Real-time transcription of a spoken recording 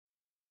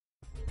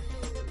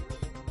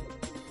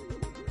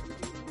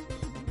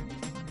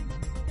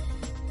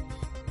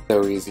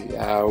So easy.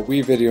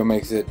 WeVideo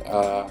makes it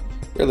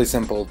really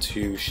simple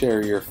to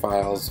share your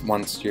files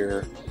once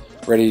you're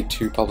ready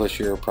to publish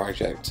your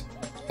project.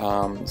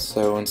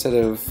 So instead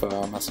of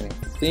messing with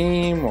the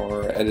theme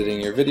or editing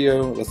your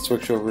video, let's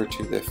switch over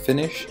to the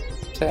Finish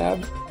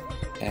tab,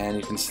 and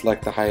you can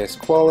select the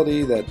highest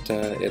quality that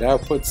it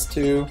outputs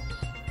to,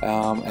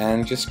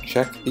 and just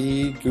check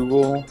the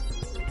Google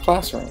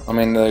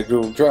the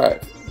Google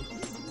Drive.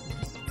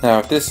 Now,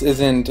 if this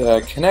isn't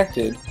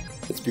connected,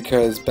 it's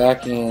because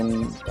back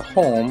in the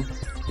home,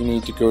 you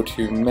need to go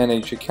to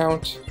Manage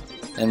Account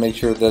and make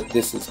sure that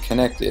this is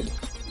connected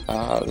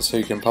so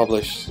you can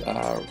publish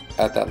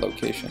at that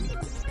location.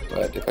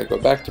 But if I go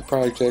back to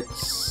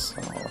Projects,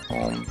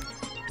 Home,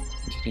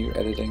 continue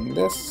editing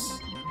this,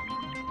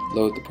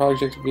 load the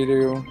project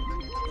video,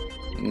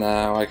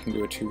 now I can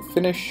go to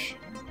Finish.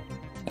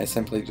 I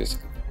simply just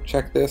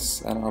check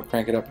this and I'll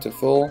crank it up to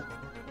full,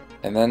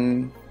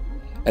 and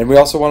we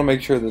also want to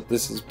make sure that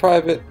this is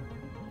private,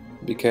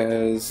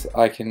 because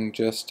I can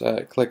just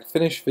click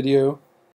Finish Video